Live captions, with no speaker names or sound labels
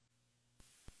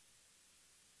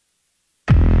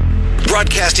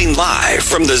Broadcasting live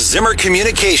from the Zimmer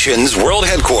Communications World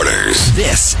Headquarters.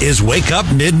 This is Wake Up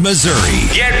Mid-Missouri.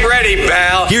 Get ready,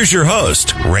 pal. Here's your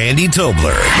host, Randy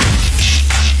Tobler.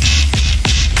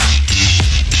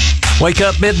 Wake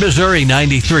Up Mid-Missouri,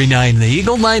 93.9 The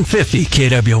Eagle, 950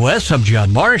 KWS. I'm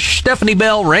John Marsh. Stephanie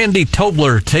Bell, Randy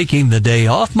Tobler taking the day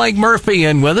off. Mike Murphy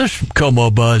in with us from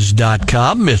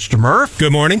ComoBuzz.com. Mr. Murph.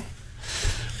 Good morning.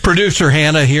 Producer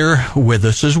Hannah here with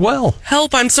us as well.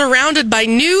 Help, I'm surrounded by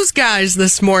news guys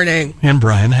this morning. And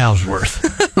Brian Hausworth.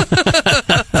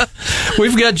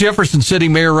 We've got Jefferson City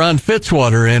Mayor Ron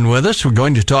Fitzwater in with us. We're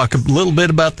going to talk a little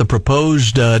bit about the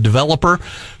proposed developer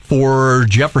for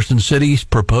Jefferson City's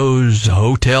proposed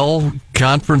hotel,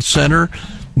 conference center,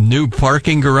 new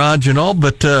parking garage and all.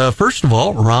 But first of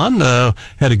all, Ron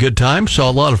had a good time, saw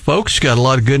a lot of folks, got a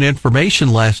lot of good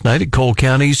information last night at Cole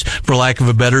County's, for lack of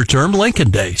a better term, Lincoln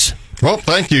Days. Well,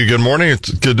 thank you. Good morning.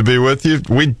 It's good to be with you.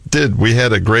 We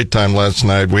had a great time last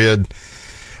night. We had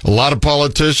a lot of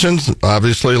politicians,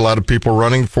 obviously a lot of people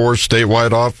running for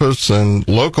statewide office and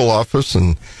local office,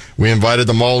 and we invited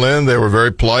them all in. They were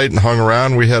very polite and hung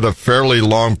around. We had a fairly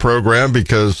long program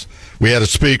because we had a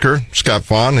speaker, Scott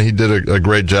Fahn, and he did a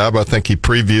great job. I think he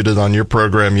previewed it on your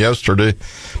program yesterday.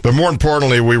 But more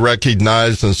importantly, we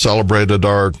recognized and celebrated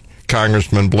our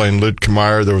Congressman Blaine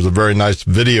Luetkemeyer. There was a very nice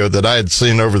video that I had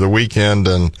seen over the weekend,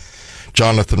 and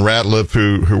Jonathan Ratliff,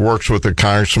 who works with the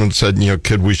congressman, said,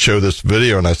 could we show this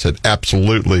video? And I said,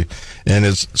 absolutely. And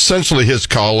it's essentially his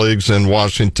colleagues in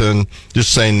Washington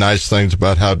just saying nice things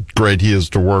about how great he is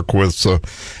to work with. So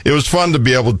it was fun to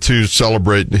be able to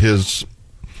celebrate his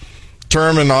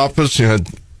term in office.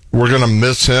 We're going to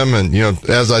miss him. And,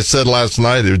 as I said last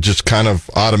night, it was just kind of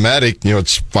automatic.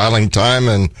 It's filing time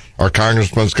and our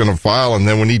congressman's going to file. And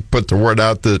then when he put the word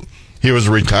out that he was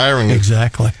retiring.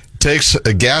 Exactly. Takes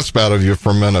a gasp out of you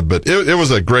for a minute, but it was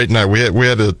a great night. We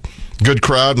had a good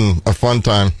crowd and a fun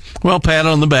time. Well, pat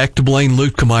on the back to Blaine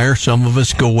Luetkemeyer. Some of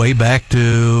us go way back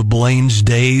to Blaine's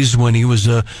days when he was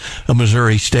a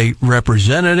Missouri State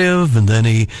representative, and then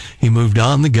he moved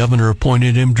on. The governor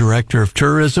appointed him director of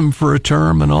tourism for a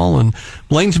term and all. And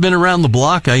Blaine's been around the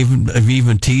block. I've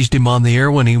even teased him on the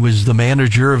air when he was the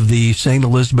manager of the St.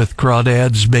 Elizabeth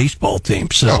Crawdads baseball team.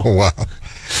 So, oh, wow.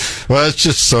 Well, it's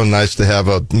just so nice to have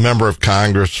a member of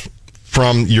Congress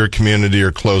from your community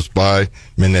or close by. I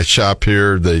mean, they shop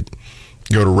here, they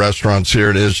go to restaurants here.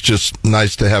 It is just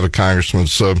nice to have a congressman.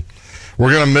 So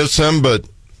we're going to miss him, but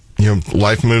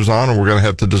life moves on, and we're going to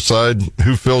have to decide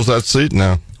who fills that seat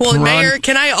now. Well, Ron? Mayor,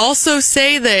 can I also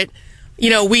say that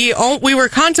we were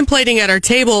contemplating at our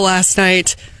table last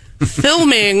night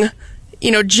filming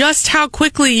just how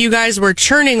quickly you guys were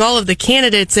churning all of the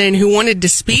candidates in who wanted to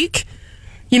speak.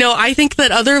 I think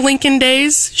that other Lincoln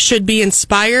Days should be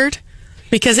inspired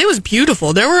because it was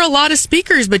beautiful. There were a lot of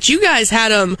speakers, but you guys had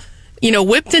them,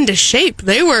 whipped into shape.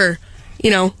 They were,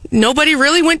 nobody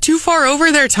really went too far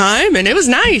over their time, and it was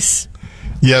nice.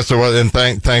 Yes, it was, and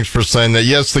thanks for saying that.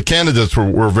 Yes, the candidates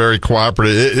were very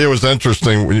cooperative. It was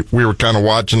interesting. We were kind of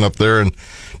watching up there, and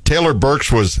Taylor Burks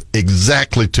was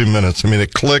exactly 2 minutes. I mean,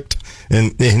 it clicked,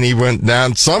 and he went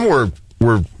down. Some were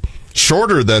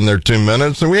shorter than their 2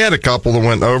 minutes, and we had a couple that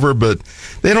went over, but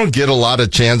they don't get a lot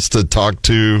of chance to talk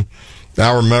to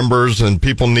our members, and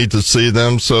people need to see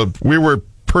them. So we were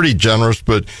pretty generous,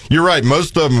 but you're right.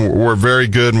 Most of them were very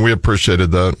good, and we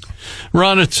appreciated that.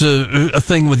 Ron, it's a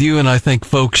thing with you, and I think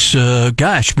folks, may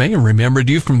have remembered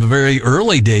you from the very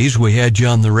early days. We had you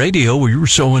on the radio. We were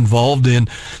so involved in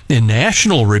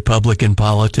national Republican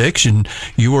politics, and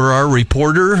you were our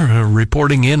reporter,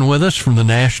 reporting in with us from the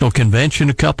national convention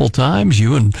a couple times,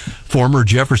 you and former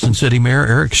Jefferson City Mayor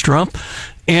Eric Strump.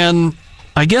 And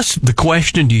I guess the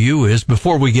question to you is,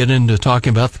 before we get into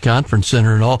talking about the conference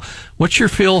center and all, what's your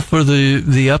feel for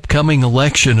the upcoming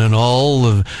election and all,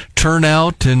 the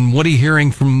turnout, and what are you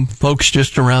hearing from folks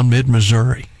just around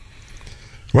mid-Missouri?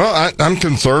 Well, I'm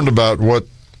concerned about what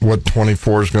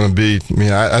 24 is going to be. I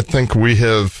mean, I think we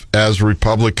have, as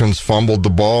Republicans, fumbled the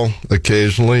ball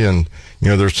occasionally, and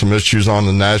there's some issues on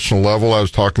the national level. I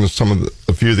was talking to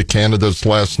a few of the candidates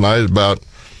last night about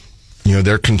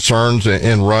their concerns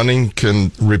in running.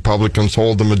 Can Republicans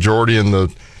hold the majority in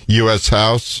the U.S.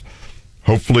 House?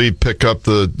 Hopefully pick up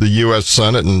the U.S.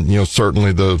 Senate, and,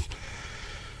 certainly the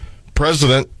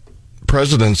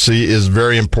presidency is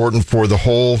very important for the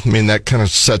whole. I mean, that kind of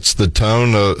sets the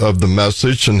tone of the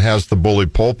message and has the bully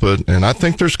pulpit. And I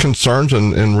think there's concerns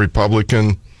in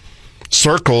Republican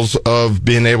circles of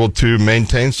being able to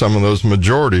maintain some of those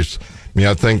majorities. I mean,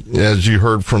 I think, as you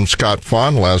heard from Scott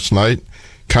Fahn last night,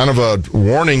 kind of a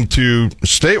warning to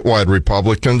statewide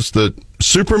Republicans that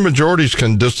supermajorities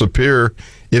can disappear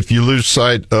if you lose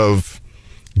sight of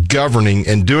governing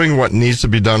and doing what needs to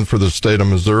be done for the state of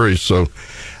Missouri. So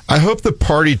I hope the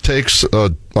party takes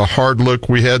a hard look.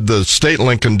 We had the state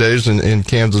Lincoln Days in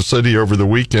Kansas City over the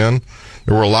weekend.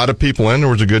 There were a lot of people in. There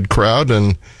was a good crowd.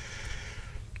 And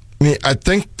I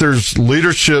think there's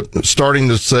leadership starting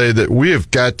to say that we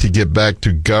have got to get back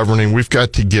to governing. We've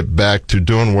got to get back to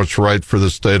doing what's right for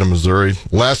the state of Missouri.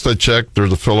 Last I checked,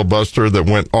 there's a filibuster that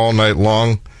went all night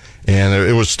long, and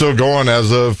it was still going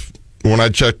as of when I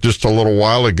checked just a little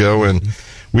while ago. And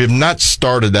we have not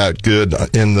started out good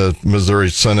in the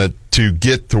Missouri Senate to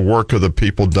get the work of the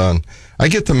people done. I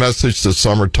get the message that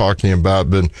some are talking about,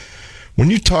 but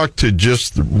when you talk to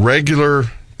just regular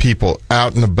people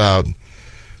out and about,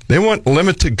 they want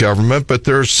limited government, but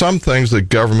there are some things that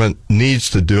government needs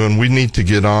to do, and we need to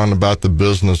get on about the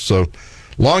business. So,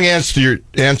 long answer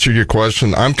to your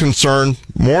question. I'm concerned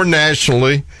more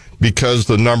nationally because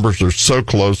the numbers are so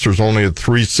close. There's only a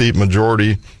 3-seat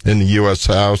majority in the U.S.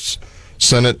 House.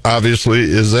 Senate obviously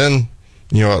is in,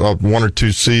 a 1 or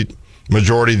 2 seat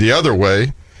majority the other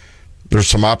way. There's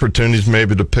some opportunities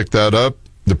maybe to pick that up.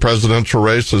 The presidential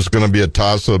race is going to be a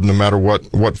toss-up no matter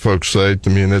what folks say. I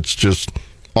mean, it's just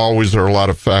always there are a lot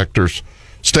of factors.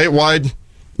 Statewide,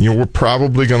 we're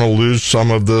probably going to lose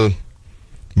some of the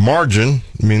margin.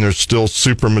 I mean, there's still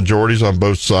super majorities on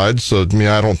both sides. So,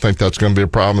 I don't think that's going to be a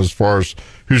problem as far as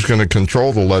who's going to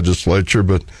control the legislature.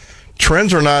 But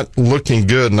trends are not looking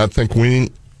good, and I think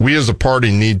we as a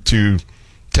party need to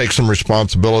take some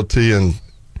responsibility and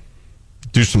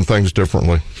do some things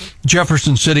differently.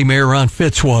 Jefferson City Mayor Ron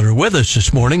Fitzwater with us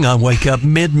this morning on Wake Up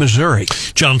Mid-Missouri.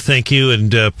 John, thank you,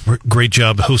 and great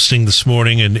job hosting this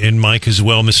morning, and Mike as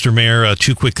well, Mr. Mayor.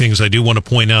 2 quick things I do want to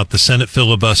point out. The Senate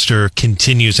filibuster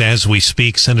continues as we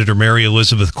speak. Senator Mary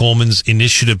Elizabeth Coleman's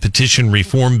initiative petition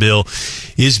reform bill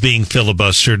is being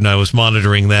filibustered, and I was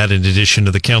monitoring that in addition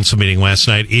to the council meeting last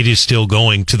night. It is still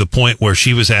going to the point where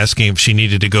she was asking if she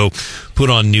needed to go put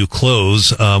on new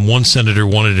clothes. One senator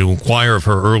wanted to inquire of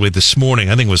her early this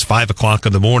morning. I think it was 5 o'clock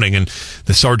in the morning, and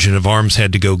the sergeant of arms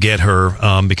had to go get her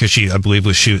because I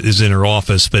believe she is in her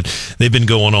office. But they've been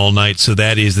going all night, so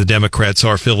that is the Democrats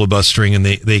are filibustering, and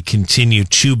they continue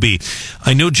to be.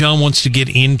 I know John wants to get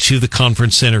into the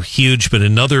conference center huge, but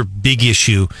another big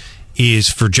issue is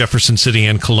for Jefferson City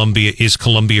and Columbia is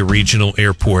Columbia Regional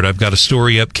Airport. I've got a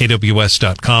story up,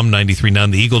 KWS.com,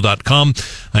 939theeagle.com.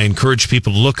 I encourage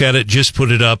people to look at it. Just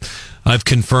put it up. I've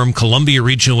confirmed Columbia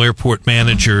Regional Airport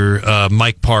manager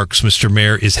Mike Parks, Mr.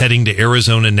 Mayor, is heading to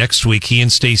Arizona next week. He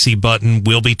and Stacey Button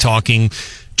will be talking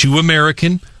to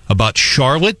American about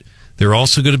Charlotte. They're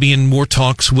also going to be in more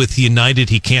talks with United.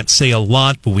 He can't say a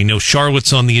lot, but we know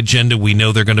Charlotte's on the agenda. We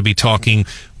know they're going to be talking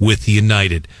with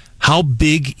United. How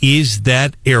big is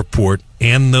that airport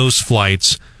and those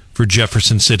flights for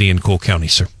Jefferson City and Cole County,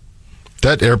 sir?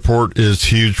 That airport is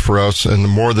huge for us, and the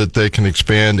more that they can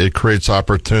expand, it creates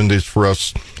opportunities for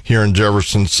us here in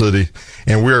Jefferson City.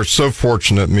 And we are so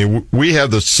fortunate. I mean, we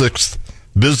have the 6th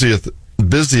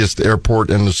busiest airport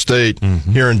in the state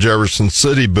here in Jefferson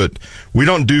City, but we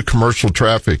don't do commercial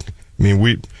traffic. I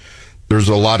mean, there's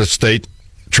a lot of state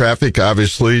traffic,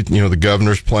 obviously, the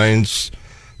governor's planes,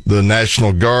 the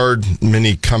National Guard,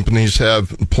 many companies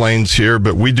have planes here,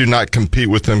 but we do not compete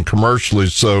with them commercially.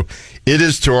 So it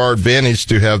is to our advantage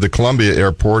to have the Columbia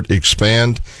Airport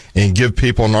expand and give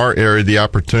people in our area the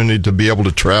opportunity to be able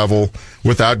to travel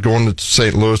without going to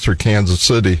St. Louis or Kansas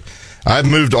City. I've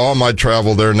moved all my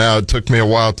travel there now. It took me a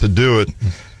while to do it,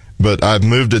 but I've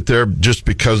moved it there just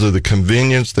because of the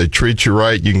convenience. They treat you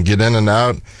right. You can get in and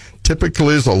out.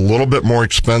 Typically is a little bit more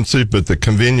expensive, but the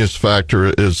convenience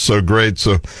factor is so great.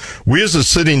 So we as a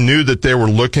city knew that they were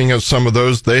looking at some of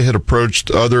those. They had approached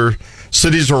other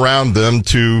cities around them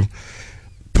to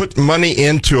put money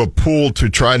into a pool to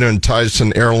try to entice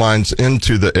an airlines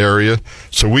into the area.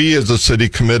 So we as a city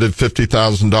committed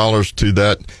 $50,000 to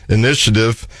that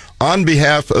initiative on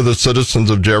behalf of the citizens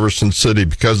of Jefferson City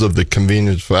because of the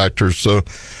convenience factor. So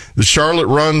the Charlotte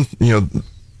run,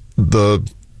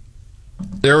 the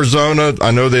Arizona,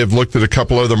 I know they have looked at a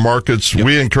couple other markets. Yep.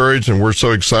 We encourage, and we're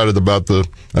so excited about the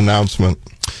announcement.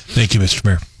 Thank you, Mr.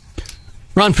 Mayor.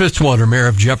 Ron Fitzwater, Mayor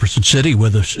of Jefferson City,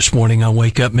 with us this morning on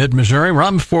Wake Up Mid-Missouri.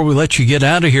 Ron, before we let you get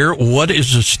out of here, what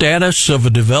is the status of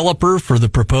a developer for the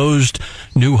proposed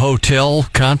new hotel,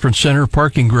 conference center,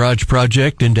 parking garage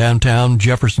project in downtown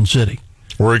Jefferson City?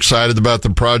 We're excited about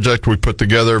the project. We put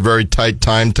together a very tight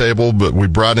timetable, but we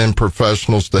brought in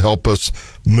professionals to help us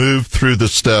move through the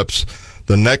steps.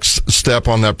 The next step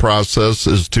on that process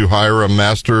is to hire a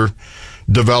master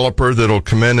developer that'll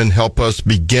come in and help us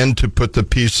begin to put the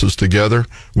pieces together.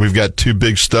 We've got 2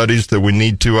 big studies that we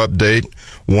need to update.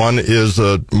 One is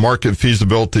a market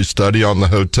feasibility study on the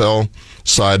hotel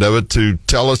side of it to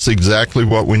tell us exactly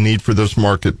what we need for this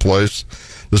marketplace.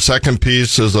 The second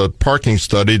piece is a parking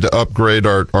study to upgrade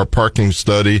our parking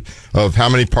study of how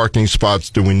many parking spots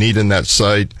do we need in that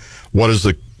site. What is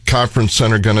the conference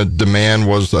center going to demand?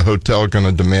 What is the hotel going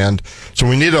to demand? So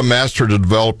we need a master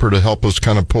developer to help us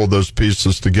kind of pull those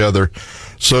pieces together.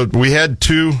 So we had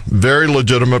 2 very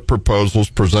legitimate proposals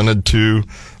presented to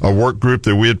a work group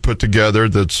that we had put together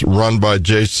that's run by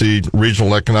JC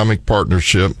Regional Economic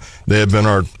Partnership. They have been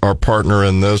our partner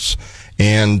in this.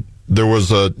 And there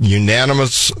was a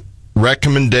unanimous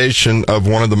recommendation of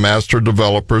one of the master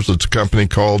developers. It's a company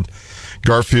called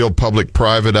Garfield Public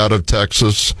Private out of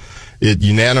Texas. It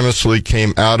unanimously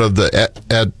came out of the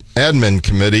admin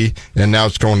committee, and now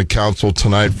it's going to council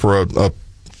tonight for a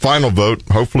final vote.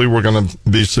 Hopefully we're going to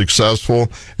be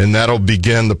successful, and that'll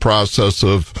begin the process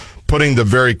of putting the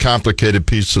very complicated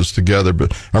pieces together.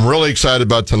 But I'm really excited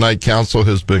about tonight. Council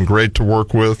has been great to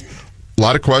work with. A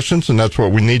lot of questions, and that's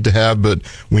what we need to have, but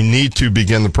we need to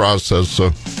begin the process.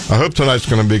 So I hope tonight's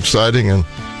going to be exciting and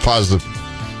positive.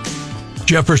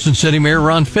 Jefferson City Mayor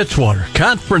Ron Fitzwater.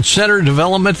 Conference Center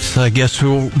development, I guess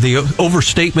the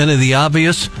overstatement of the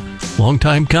obvious, long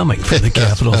time coming for the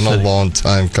capital city. It's been a long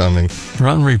time coming.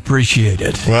 Ron, we appreciate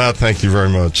it. Well, thank you very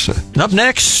much. Up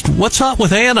next, What's Hot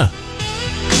with Hannah?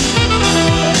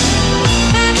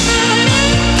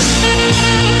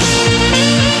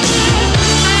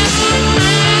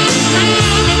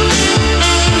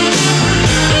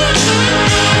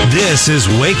 This is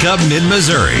Wake Up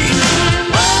Mid-Missouri.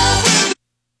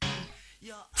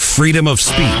 Freedom of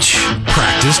speech,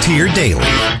 practiced here daily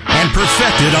and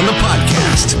perfected on the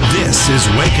podcast. This is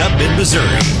Wake Up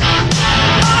Mid-Missouri.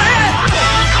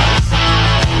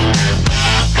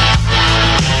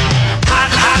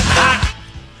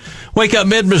 Wake Up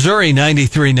Mid-Missouri,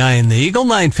 93.9 The Eagle,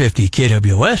 950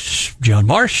 KWS. John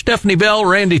Marsh, Stephanie Bell,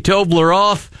 Randy Tobler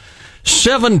off.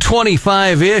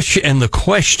 7:25-ish, and the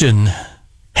question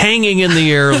hanging in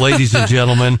the air, ladies and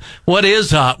gentlemen, what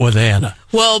is hot with Hannah?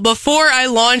 Well, before I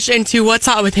launch into What's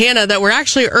Hot with Hannah, that we're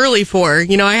actually early for,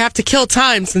 I have to kill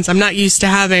time since I'm not used to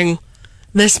having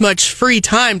this much free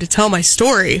time to tell my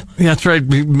story. That's right.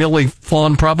 Millie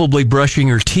Fawn probably brushing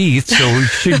her teeth, so we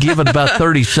should give it about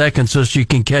 30 seconds so she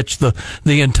can catch the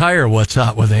entire What's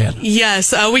Hot with Hannah.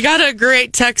 Yes, we got a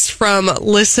great text from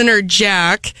listener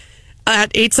Jack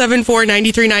at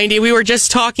 874-9390. We were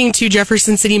just talking to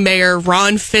Jefferson City Mayor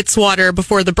Ron Fitzwater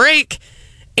before the break,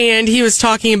 and he was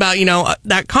talking about,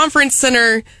 that conference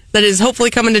center that is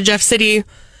hopefully coming to Jeff City.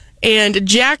 And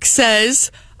Jack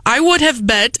says, I would have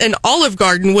bet an Olive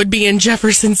Garden would be in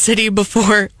Jefferson City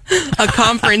before a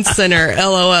conference center,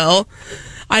 LOL.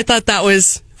 I thought that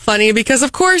was funny because,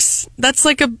 of course, that's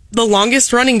like the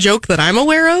longest running joke that I'm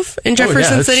aware of in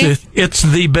Jefferson City. It's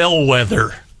the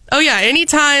bellwether. Oh, yeah.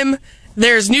 Anytime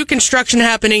there's new construction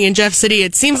happening in Jeff City,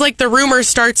 it seems like the rumor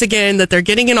starts again that they're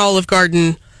getting an Olive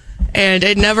Garden, and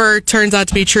it never turns out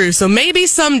to be true. So maybe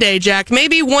someday, Jack,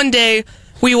 maybe one day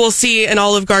we will see an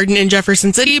Olive Garden in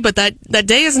Jefferson City, but that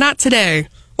day is not today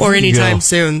or anytime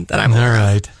soon that I'm aware.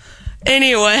 All right.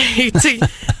 Anyway,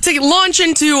 to launch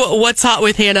into What's Hot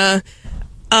with Hannah,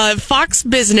 Fox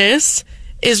Business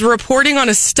is reporting on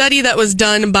a study that was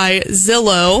done by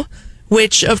Zillow,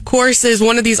 which, of course, is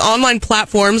one of these online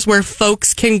platforms where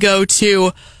folks can go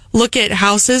to look at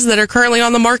houses that are currently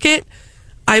on the market.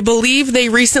 I believe they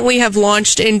recently have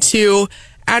launched into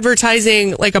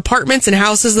advertising like apartments and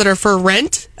houses that are for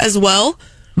rent as well.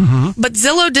 Mm-hmm. But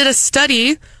Zillow did a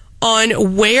study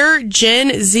on where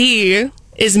Gen Z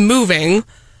is moving.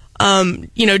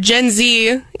 Gen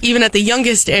Z, even at the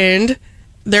youngest end,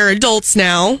 they're adults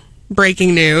now.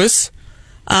 Breaking news.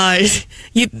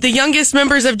 The youngest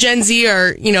members of Gen Z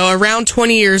are, around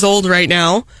 20 years old right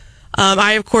now.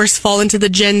 I, of course, fall into the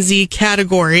Gen Z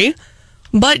category.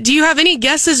 But do you have any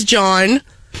guesses, John,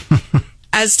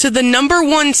 as to the number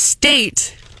one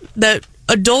state that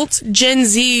adult Gen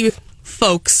Z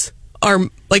folks are,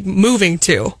 moving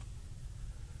to?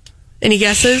 Any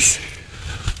guesses?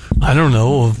 I don't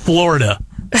know. Florida.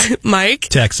 Mike?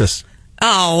 Texas.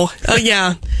 Oh,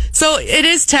 yeah. So it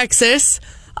is Texas.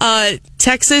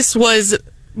 Texas was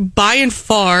by and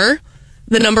far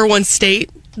the number one state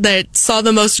that saw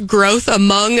the most growth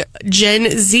among Gen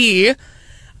Z.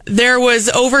 There was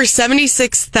over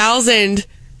 76,000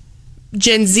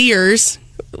 Gen Zers.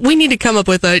 We need to come up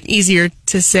with an easier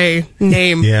to say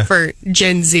name for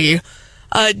Gen Z.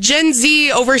 Gen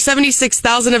Z, over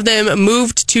 76,000 of them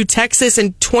moved to Texas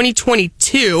in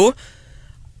 2022.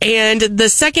 And the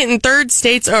second and third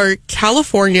states are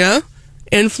California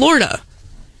and Florida.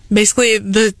 Basically,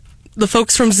 the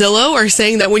folks from Zillow are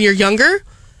saying that when you're younger,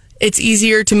 it's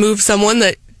easier to move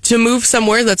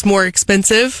somewhere that's more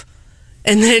expensive.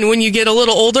 And then when you get a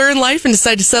little older in life and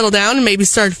decide to settle down and maybe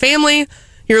start a family,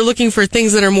 you're looking for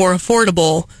things that are more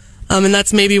affordable. And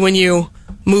that's maybe when you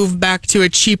move back to a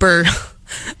cheaper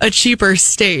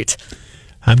state.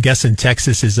 I'm guessing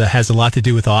Texas has a lot to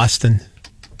do with Austin.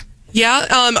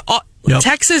 Yeah. Yep.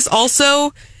 Texas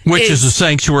also, which is a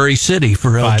sanctuary city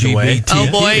for LGBT.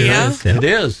 Oh boy, yeah. It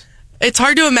is. It's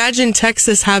hard to imagine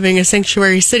Texas having a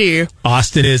sanctuary city.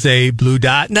 Austin is a blue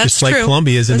dot, That's just like true.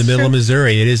 Columbia is in the middle of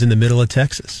Missouri. It is in the middle of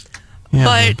Texas. Yeah,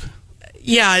 But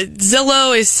yeah,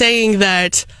 Zillow is saying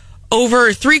that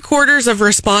over 3/4 of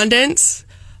respondents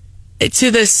to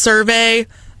this survey,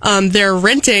 they're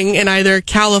renting in either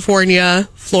California,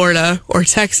 Florida, or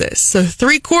Texas. So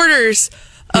 3/4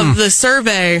 of the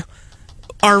survey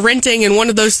are renting in one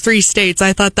of those three states.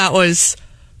 I thought that was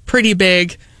pretty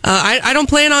big. I don't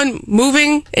plan on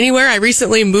moving anywhere. I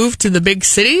recently moved to the big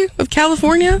city of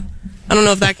California. I don't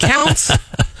know if that counts.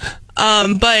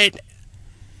 But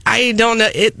I don't know.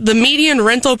 The median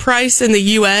rental price in the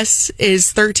U.S.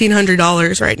 is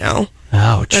 $1,300 right now.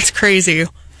 Ouch. That's crazy.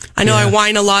 I know I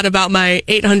whine a lot about my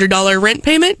 $800 rent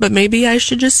payment, but maybe I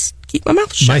should just keep my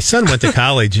mouth shut. My son went to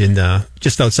college in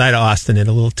just outside of Austin in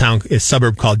a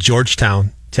suburb called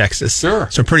Georgetown, Texas. Sure.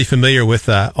 So I'm pretty familiar with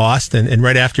Austin. And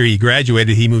right after he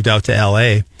graduated, he moved out to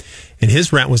L.A. And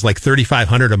his rent was like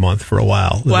 $3,500 a month for a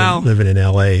while. Living in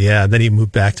L.A. Yeah. Then he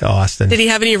moved back to Austin. Did he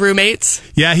have any roommates?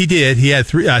 Yeah, he did. He had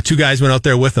two guys went out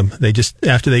there with him. They just,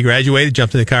 after they graduated,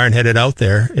 jumped in the car and headed out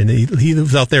there. And he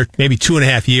was out there maybe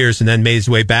 2.5 years and then made his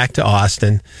way back to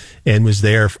Austin and was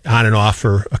there on and off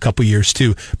for a couple years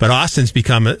too. But Austin's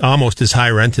become almost as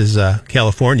high rent as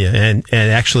California and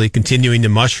actually continuing to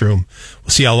mushroom.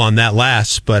 We'll see how long that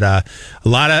lasts. But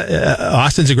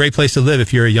Austin's a great place to live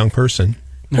if you're a young person.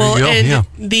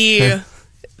 The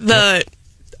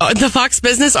Fox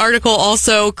Business article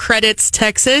also credits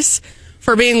Texas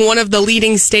for being one of the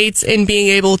leading states in being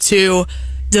able to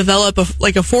develop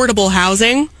affordable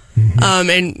housing,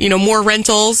 and more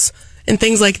rentals and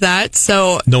things like that.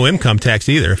 So no income tax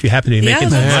either. If you happen to be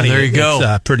making some money, there you go.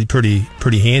 It's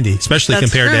pretty handy, especially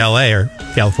compared to LA or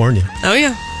California. Oh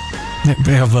yeah.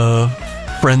 We have a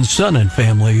friend's son and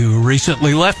family who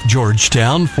recently left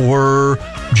Georgetown for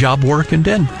job work in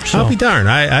Denver. So I'll be darned.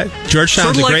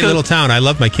 Georgetown's a great little town. I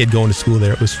loved my kid going to school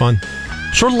there. It was fun.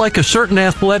 Sort of like a certain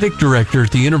athletic director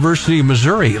at the University of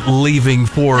Missouri leaving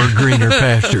for greener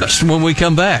pastures. When we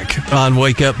come back on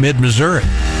Wake Up Mid-Missouri.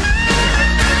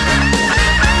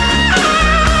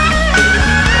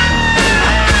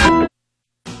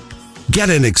 Get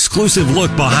an exclusive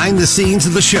look behind the scenes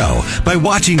of the show by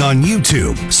watching on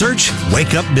YouTube. Search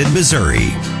Wake Up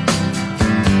Mid-Missouri.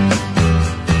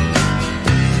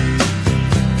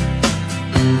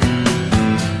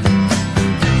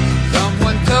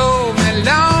 Someone told me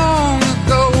long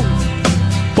ago.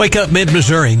 Wake Up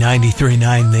Mid-Missouri,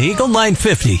 93.9 The Eagle,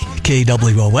 950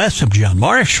 KWOS. I'm John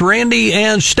Marsh, Randy,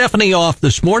 and Stephanie off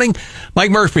this morning.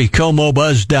 Mike Murphy,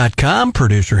 ComoBuzz.com.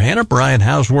 Producer Hannah, Brian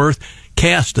Hausworth,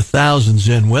 cast of thousands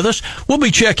in with us. We'll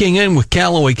be checking in with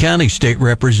Callaway County State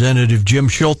Representative Jim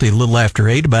Schulte a little after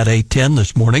 8, about 8:10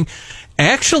 this morning.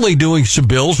 Actually doing some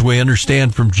bills, we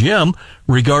understand from Jim,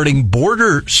 regarding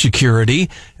border security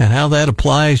and how that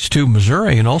applies to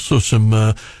Missouri, and also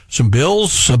some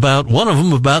bills about, one of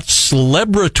them about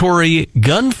celebratory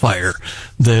gunfire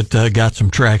that got some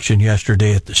traction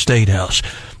yesterday at the State House.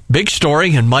 Big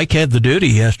story, and Mike had the duty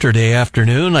yesterday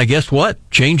afternoon. I guess what?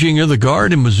 Changing of the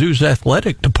guard in Mizzou's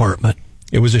athletic department.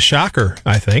 It was a shocker,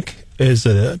 I think, is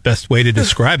the best way to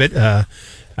describe it.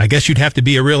 I guess you'd have to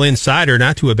be a real insider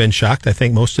not to have been shocked. I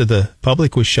think most of the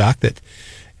public was shocked that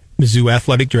Mizzou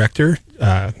athletic director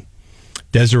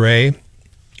Desiree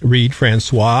Reed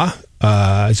Francois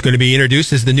is going to be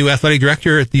introduced as the new athletic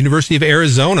director at the University of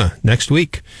Arizona next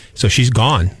week. So she's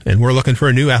gone, and we're looking for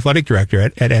a new athletic director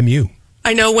at MU.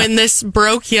 I know when this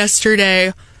broke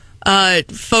yesterday,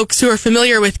 folks who are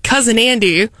familiar with Cousin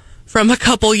Andy from a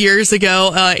couple years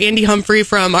ago, Andy Humphrey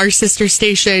from our sister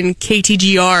station,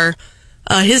 KTGR,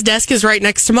 his desk is right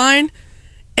next to mine.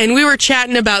 And we were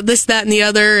chatting about this, that, and the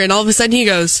other. And all of a sudden he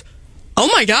goes, "Oh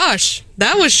my gosh,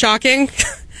 that was shocking."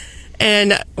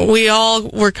 And we all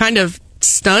were kind of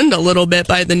stunned a little bit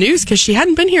by the news because she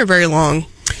hadn't been here very long.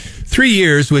 3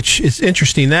 years, which is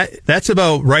interesting. That's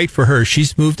about right for her.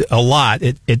 She's moved a lot.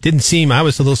 It didn't seem, I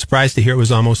was a little surprised to hear it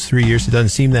was almost 3 years. It doesn't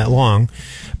seem that long.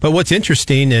 But what's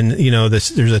interesting, and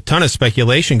there's a ton of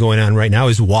speculation going on right now,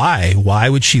 is why? Why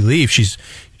would she leave? She's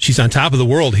she's on top of the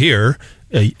world here.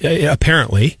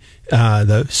 Apparently,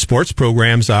 the sports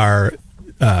programs are,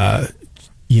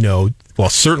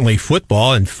 certainly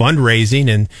football and fundraising,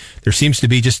 and there seems to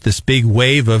be just this big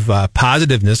wave of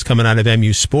positiveness coming out of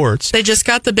MU sports. They just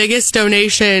got the biggest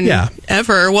donation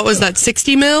ever. What was that,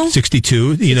 60 mil?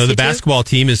 62. 62? The basketball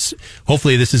team is,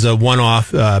 hopefully this is a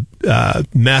one-off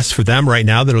mess for them right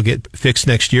now that'll get fixed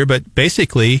next year. But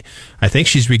basically, I think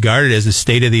she's regarded as a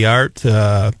state-of-the-art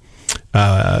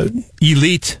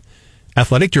elite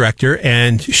athletic director,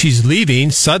 and she's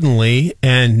leaving suddenly,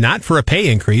 and not for a pay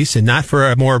increase, and not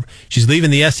for she's leaving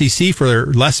the SEC for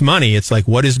less money. It's like,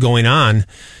 what is going on?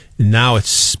 Now it's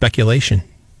speculation.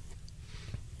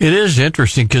 It is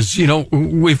interesting because,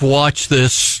 we've watched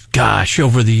this,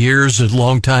 over the years as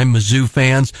longtime Mizzou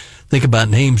fans. Think about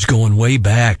names going way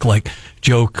back, like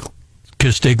Joe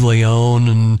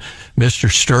Castiglione and Mr.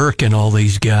 Sturck and all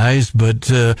these guys, but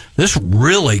this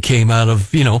really came out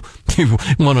of,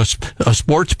 want a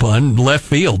sports pun, left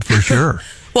field for sure.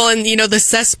 Well, and the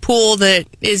cesspool that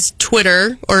is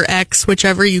Twitter or X,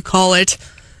 whichever you call it,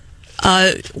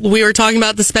 we were talking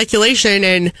about the speculation,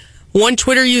 and one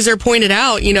Twitter user pointed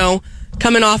out,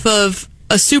 coming off of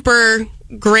a super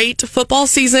great football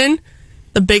season,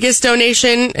 the biggest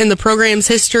donation in the program's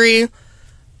history,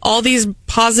 all these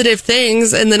positive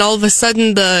things, and then all of a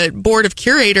sudden the board of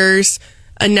curators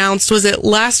announced, was it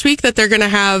last week, that they're going to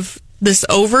have this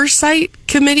oversight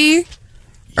committee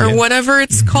or whatever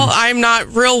it's called? I'm not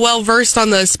real well versed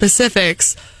on the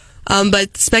specifics,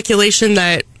 but speculation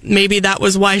that maybe that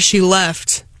was why she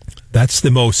left. That's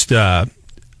the most,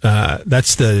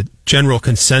 that's the general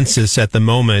consensus at the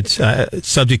moment,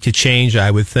 subject to change,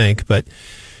 I would think, but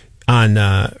on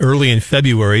early in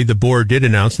February, the board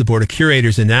of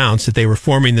curators announced that they were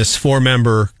forming this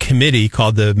 4-member committee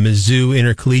called the Mizzou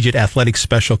Intercollegiate Athletic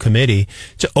Special Committee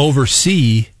to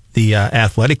oversee the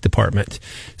athletic department.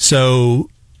 So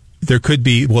there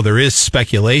is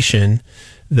speculation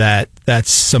that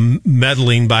that's some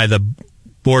meddling by the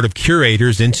board of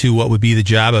curators into what would be the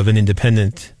job of an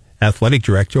independent athletic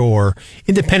director, or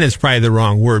independent is probably the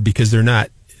wrong word, because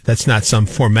that's not some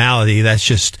formality. That's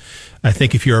just, I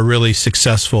think if you're a really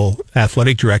successful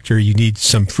athletic director, you need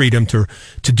some freedom to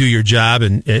do your job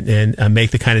and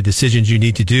make the kind of decisions you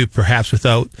need to do, perhaps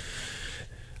without,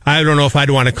 I don't know if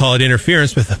I'd want to call it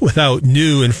interference, but without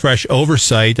new and fresh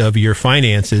oversight of your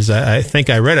finances. I think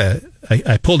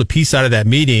I pulled a piece out of that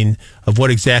meeting of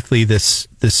what exactly this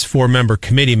 4-member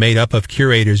committee made up of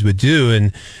curators would do,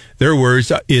 and their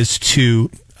words is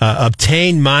to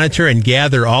obtain, monitor, and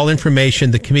gather all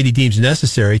information the committee deems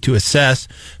necessary to assess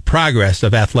progress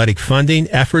of athletic funding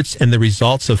efforts and the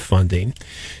results of funding.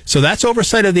 So that's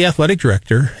oversight of the athletic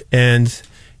director, and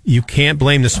you can't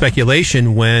blame the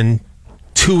speculation when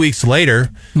 2 weeks later,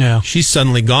 she's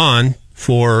suddenly gone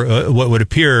for what would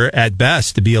appear at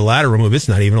best to be a lateral move. It's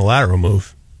not even a lateral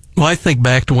move. Well, I think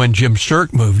back to when Jim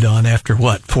Sturck moved on after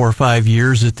 4 or 5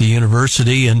 years at the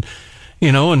university, and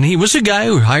and he was a guy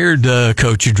who hired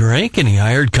Coach Drake, and he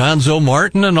hired Conzo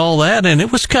Martin and all that, and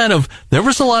it was there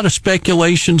was a lot of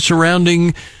speculation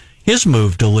surrounding his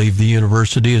move to leave the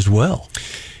university as well.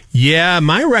 Yeah,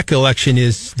 my recollection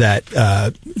is that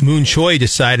Moon Choi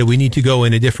decided we need to go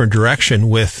in a different direction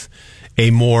with a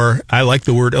more, I like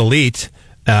the word elite,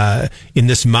 in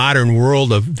this modern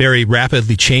world of very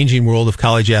rapidly changing world of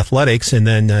college athletics. And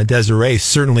then Desiree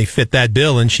certainly fit that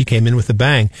bill, and she came in with a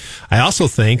bang. I also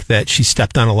think that she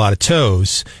stepped on a lot of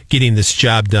toes getting this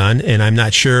job done, and I'm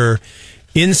not sure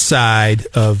inside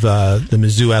of the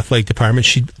Mizzou athletic department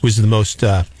she was the most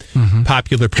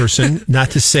popular person.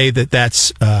 Not to say that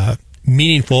that's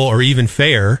meaningful or even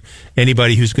fair.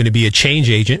 Anybody who's going to be a change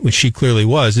agent, which she clearly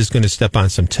was, is going to step on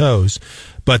some toes.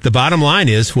 But the bottom line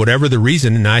is, whatever the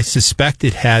reason, and I suspect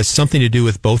it has something to do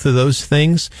with both of those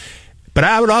things. But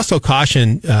I would also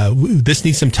caution, this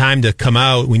needs some time to come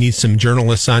out. We need some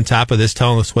journalists on top of this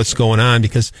telling us what's going on,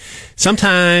 because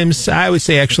sometimes, I would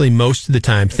say actually most of the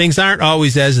time, things aren't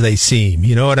always as they seem.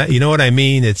 You know what I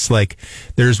mean? It's like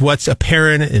there's what's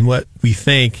apparent and what we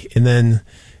think, and then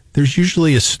there's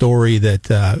usually a story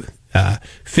that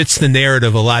fits the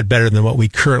narrative a lot better than what we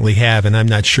currently have, and I'm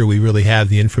not sure we really have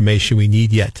the information we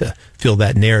need yet to fill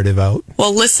that narrative out.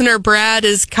 Well, listener Brad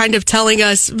is kind of telling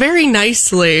us very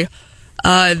nicely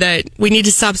that we need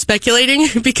to stop speculating,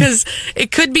 because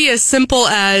it could be as simple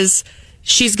as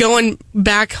she's going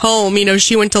back home.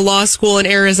 She went to law school in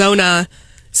Arizona.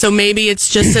 So maybe it's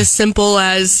just as simple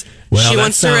as she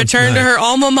wants to return to her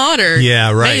alma mater.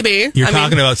 Yeah, right. Maybe. You're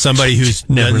talking about somebody who's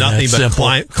done nothing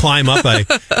but climb up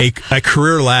a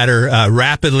career ladder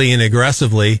rapidly and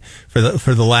aggressively for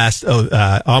the last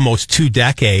almost 2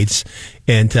 decades,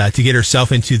 and to get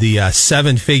herself into the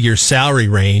 7-figure salary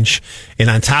range and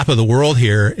on top of the world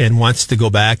here, and wants to go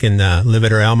back and live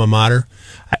at her alma mater.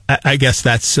 I guess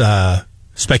that's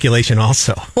speculation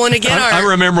also. Well, and again,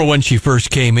 I remember when she first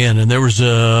came in, and there was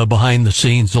behind the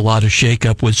scenes a lot of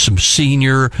shakeup with some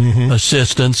senior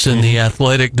assistants in the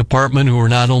athletic department who were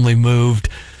not only moved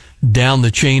down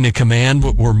the chain of command,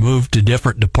 but were moved to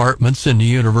different departments in the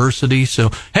university.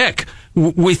 So, heck,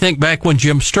 we think back when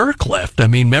Jim Sturck left. I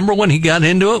mean, remember when he got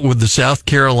into it with the South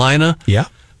Carolina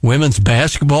women's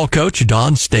basketball coach,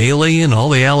 Don Staley, and all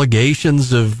the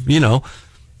allegations of,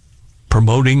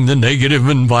 promoting the negative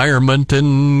environment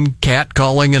and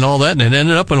catcalling and all that, and it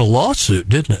ended up in a lawsuit,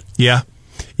 didn't it?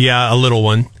 Yeah, a little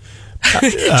one.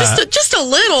 just a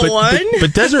little one.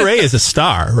 But Desiree is a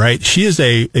star, right? She is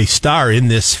a star in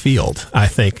this field, I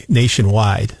think,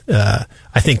 nationwide.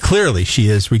 I think clearly she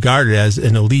is regarded as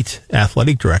an elite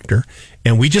athletic director,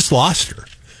 and we just lost her.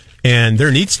 And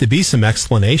there needs to be some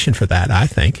explanation for that, I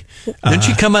think. Did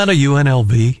she come out of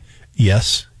UNLV?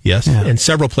 Yes, and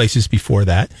several places before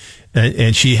that.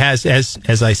 And she has,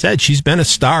 as I said, she's been a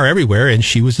star everywhere, and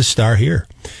she was a star here.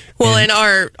 Well, and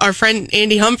our friend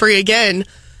Andy Humphrey, again,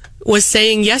 was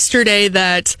saying yesterday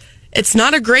that it's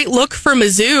not a great look for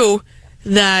Mizzou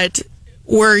that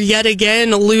we're yet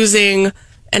again losing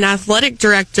an athletic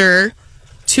director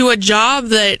to a job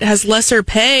that has lesser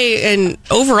pay and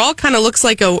overall kind of looks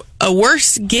like a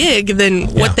worse gig than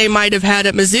what they might have had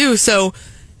at Mizzou. So,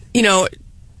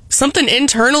 something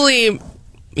internally,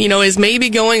 is maybe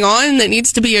going on that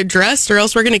needs to be addressed, or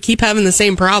else we're going to keep having the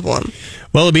same problem.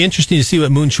 Well, it'll be interesting to see what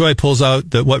Moon Choi pulls out,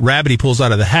 what Rabbity pulls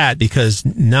out of the hat, because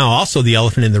now also the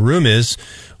elephant in the room is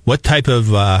what type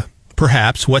of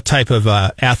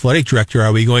athletic director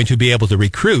are we going to be able to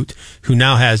recruit who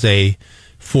now has a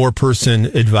 4-person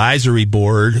advisory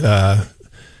board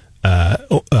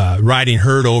riding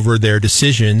herd over their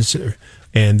decisions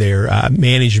and their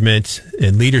management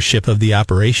and leadership of the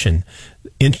operation.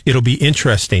 It'll be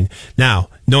interesting. Now,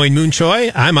 knowing Moon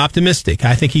Choi, I'm optimistic.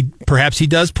 I think perhaps he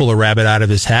does pull a rabbit out of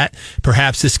his hat.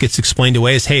 Perhaps this gets explained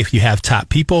away as, hey, if you have top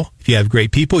people, if you have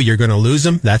great people, you're going to lose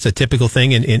them. That's a typical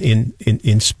thing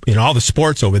in all the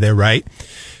sports over there, right?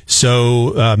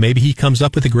 So maybe he comes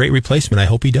up with a great replacement. I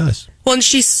hope he does. Well, and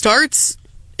she starts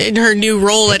in her new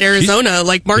role at Arizona,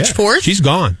 March 4th. She's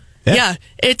gone. Yeah,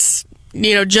 it's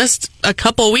just a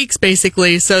couple weeks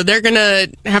basically. So they're going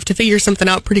to have to figure something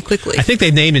out pretty quickly. I think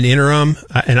they've named an interim,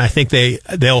 and I think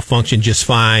they'll function just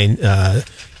fine.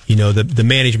 The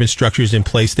management structure is in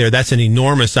place there. That's an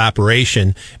enormous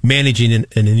operation, managing an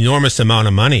enormous amount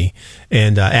of money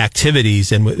and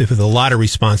activities, and with a lot of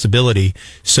responsibility.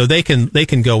 So they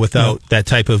can go without that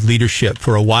type of leadership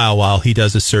for a while he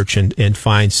does a search and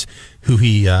finds who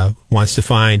he wants to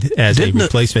find as a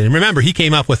replacement. And remember, he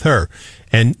came up with her,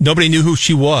 and nobody knew who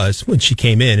she was when she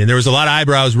came in. And there was a lot of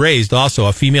eyebrows raised also.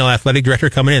 A female athletic director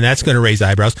coming in, that's going to raise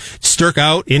eyebrows. Sturck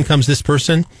out, in comes this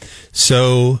person.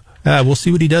 So we'll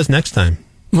see what he does next time.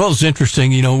 Well, it's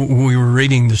interesting. We were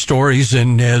reading the stories,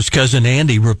 and as Cousin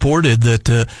Andy reported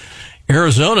that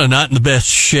Arizona not in the best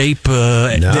shape.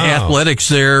 The athletics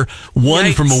there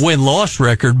won from a win-loss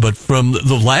record, but from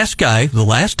the last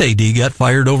AD got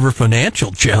fired over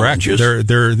financial challenges. Correct.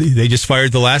 They just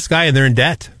fired the last guy, and they're in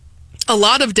debt. A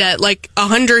lot of debt, like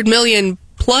 $100 million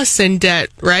plus in debt,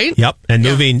 right? Yep, and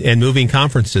moving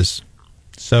conferences.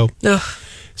 So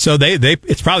they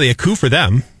it's probably a coup for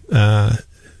them,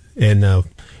 and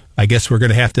I guess we're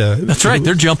going to have to. That's right.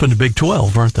 They're jumping to Big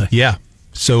 12, aren't they? Yeah.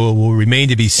 So it will remain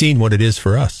to be seen what it is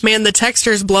for us. Man, the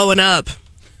texter's blowing up.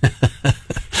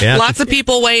 Yeah, lots of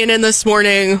people weighing in this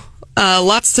morning.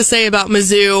 Lots to say about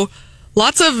Mizzou.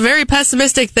 Lots of very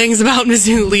pessimistic things about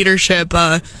Mizzou leadership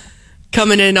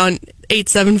coming in on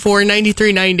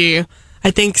 874-9390.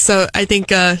 I think so. I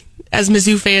think as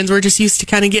Mizzou fans, we're just used to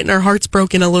kind of getting our hearts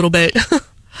broken a little bit.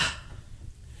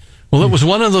 Well, it was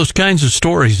one of those kinds of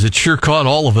stories that sure caught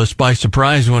all of us by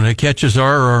surprise when it catches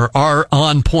our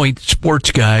on-point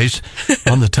sports guys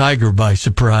on the Tiger by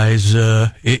surprise.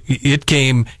 It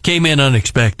came in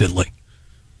unexpectedly.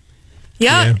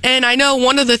 Yeah, and I know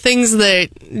one of the things that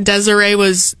Desiree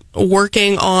was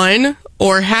working on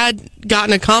or had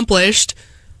gotten accomplished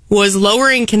was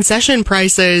lowering concession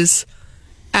prices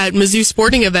at Mizzou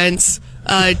sporting events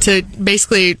to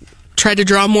basically try to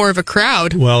draw more of a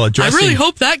crowd. Well, I really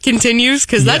hope that continues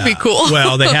because that'd be cool.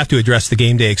 Well, they have to address the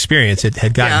game day experience. It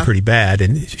had gotten pretty bad,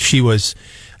 and she was,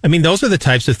 I mean, those are the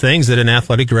types of things that an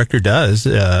athletic director does.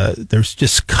 There's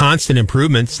just constant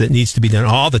improvements that needs to be done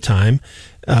all the time.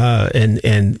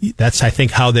 And that's, I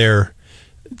think, how they're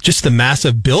just the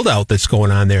massive build out that's going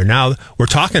on there. Now we're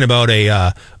talking about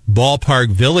a ballpark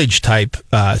village type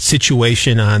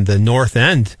situation on the north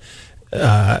end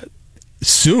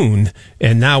soon.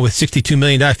 And now with $62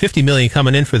 million, $50 million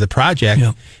coming in for the project,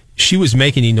 she was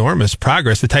making enormous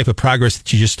progress, the type of progress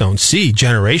that you just don't see,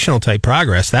 generational type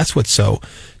progress. That's what's so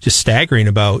just staggering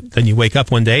about. Then you wake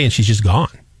up one day and she's just gone.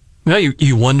 Well,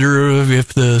 you wonder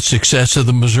if the success of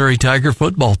the Missouri Tiger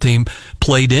football team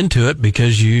played into it,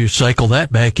 because you cycle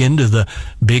that back into the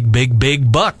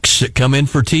big bucks that come in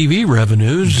for TV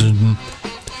revenues. And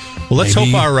well, let's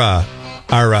hope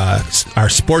our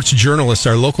sports journalists,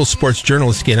 our local sports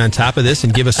journalists, get on top of this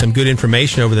and give us some good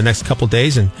information over the next couple of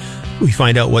days, and we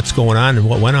find out what's going on and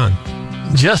what went on.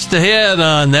 Just ahead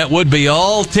on That Would Be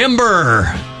All Timber.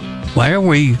 Why are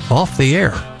we off the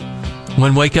air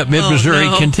when Wake Up Mid-Missouri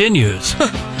continues?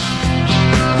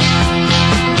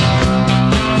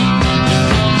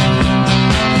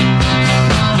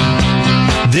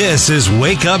 This is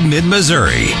Wake Up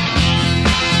Mid-Missouri.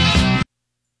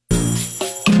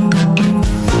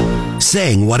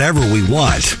 Saying whatever we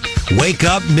want. Wake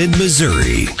Up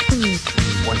Mid-Missouri.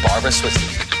 When Barbara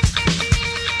Swiss.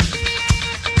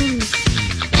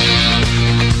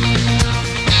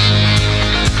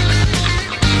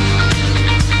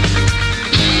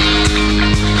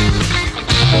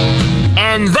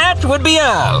 And that would be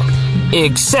all,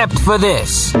 except for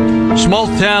this. Small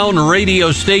town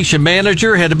radio station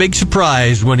manager had a big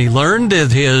surprise when he learned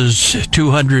that his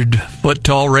 200-foot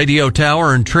tall radio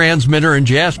tower and transmitter in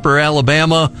Jasper,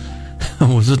 Alabama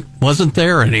wasn't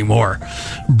there anymore.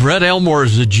 Brett Elmore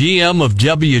is the GM of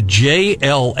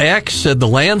WJLX, said the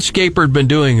landscaper had been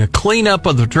doing a cleanup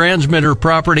of the transmitter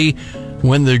property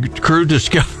when the crew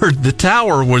discovered the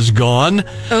tower was gone.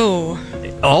 Oh.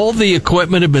 All the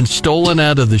equipment had been stolen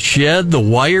out of the shed. The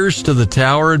wires to the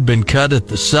tower had been cut at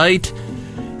the site.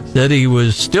 Said he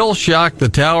was still shocked the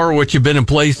tower, which had been in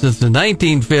place since the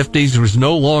 1950s, was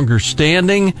no longer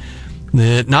standing.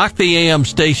 It knocked the AM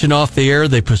station off the air.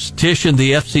 They petitioned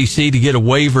the FCC to get a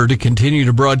waiver to continue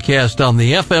to broadcast on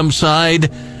the FM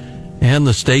side. And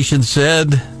the station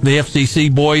said, the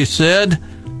FCC boys said,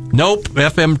 nope,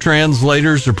 FM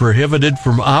translators are prohibited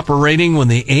from operating when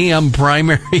the AM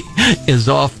primary is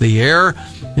off the air.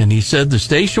 And he said the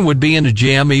station would be in a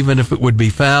jam even if it would be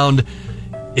found.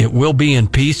 It will be in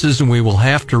pieces and we will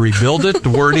have to rebuild it. The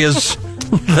word is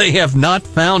they have not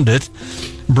found it.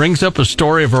 Brings up a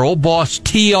story of our old boss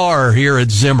TR here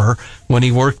at Zimmer when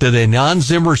he worked at a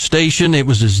non-Zimmer station. It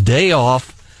was his day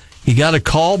off. He got a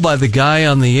call by the guy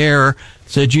on the air,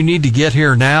 said, you need to get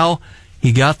here now.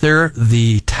 He got there.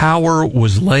 The tower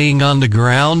was laying on the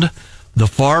ground. The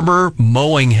farmer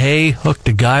mowing hay hooked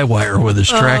a guy wire with his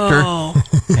tractor,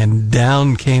 and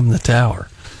down came the tower.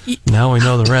 Now we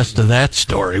know the rest of that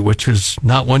story, which is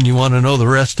not one you want to know the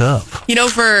rest of. You know,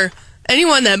 for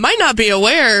anyone that might not be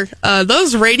aware,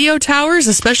 those radio towers,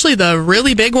 especially the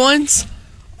really big ones,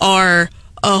 are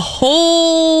a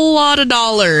whole lot of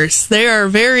dollars. They are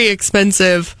very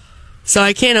expensive. So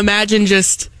I can't imagine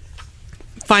just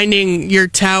finding your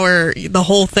tower, the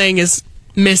whole thing is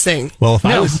missing. Well, if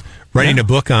I was writing a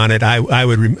book on it, I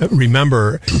would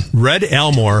remember Red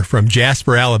Elmore from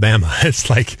Jasper, Alabama. It's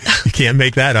like, you can't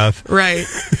make that up. Right.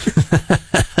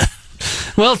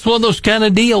 Well, it's one of those kind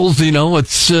of deals, you know,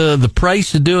 it's the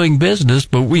price of doing business.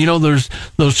 But, you know, there's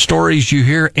those stories you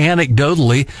hear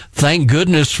anecdotally. Thank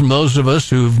goodness from those of us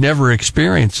who've never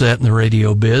experienced that in the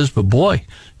radio biz. But, boy,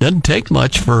 doesn't take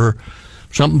much for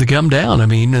something to come down. I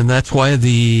mean, and that's why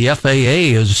the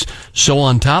FAA is so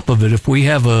on top of it. If we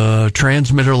have a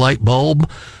transmitter light bulb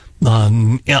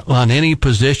on any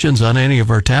positions on any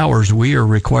of our towers, we are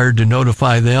required to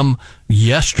notify them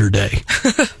yesterday.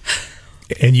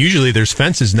 And usually there's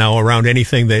fences now around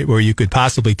anything where you could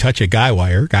possibly touch a guide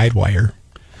wire.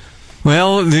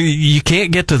 Well, you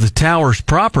can't get to the towers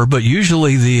proper, but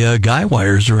usually the guy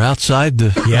wires are outside the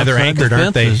they're anchored,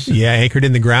 aren't they? Yeah, anchored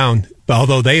in the ground.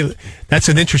 Although that's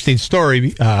an interesting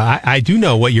story. I do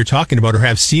know what you're talking about or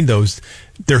have seen those.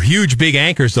 They're huge, big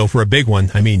anchors, though, for a big one.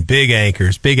 I mean, big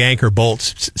anchors, big anchor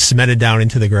bolts cemented down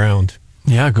into the ground.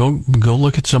 Yeah, go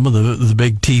look at some of the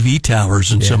big TV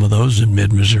towers and some of those in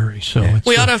mid-Missouri. So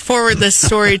we ought to forward this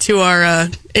story to our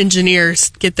engineers.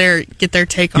 Get their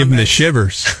take on it. Give them the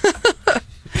shivers.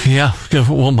 Yeah,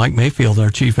 well, Mike Mayfield, our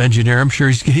chief engineer, I'm sure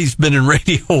he's been in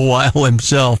radio a while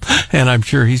himself, and I'm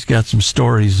sure he's got some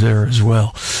stories there as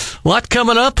well. A lot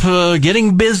coming up,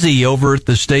 getting busy over at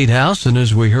the State House, and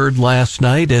as we heard last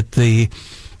night at the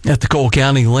at the Cole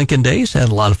County Lincoln Days. Had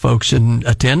a lot of folks in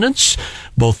attendance,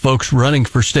 both folks running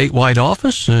for statewide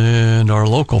office and our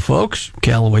local folks.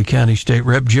 Callaway County State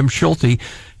Rep Jim Schulte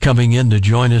coming in to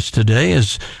join us today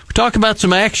as we talk about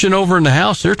some action over in the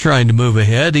House. They're trying to move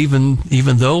ahead, even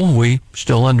though we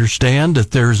still understand that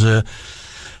there's a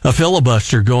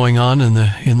filibuster going on in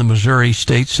the Missouri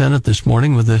State Senate this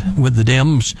morning with the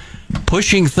Dems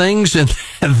pushing things in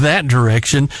that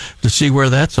direction to see where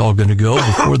that's all going to go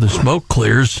before the smoke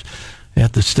clears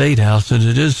at the State House. And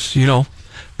it is,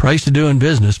 price of doing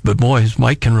business. But boy, as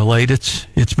Mike can relate,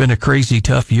 it's been a crazy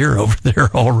tough year over there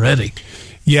already.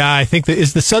 Yeah, I think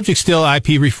is the subject still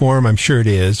IP reform? I'm sure it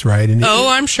is, right? And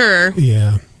I'm sure.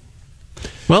 Yeah.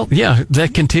 Well, yeah,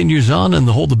 that continues on in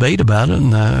the whole debate about it,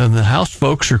 and the House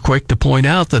folks are quick to point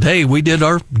out that, hey, we did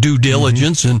our due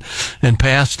diligence and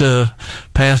passed an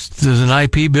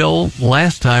IP bill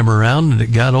last time around, and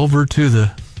it got over to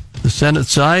the Senate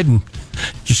side and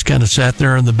just kind of sat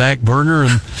there on the back burner,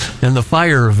 and the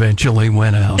fire eventually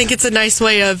went out. I think it's a nice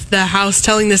way of the House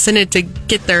telling the Senate to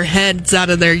get their heads out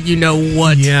of their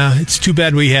what. Yeah, it's too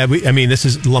bad this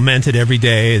is lamented every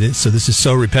day, so this is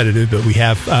so repetitive, but we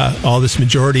have all this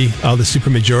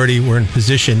supermajority, we're in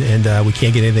position, and we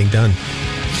can't get anything done.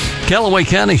 Callaway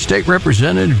County State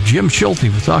Representative Jim Schulte,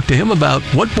 we'll talk to him about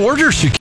what border security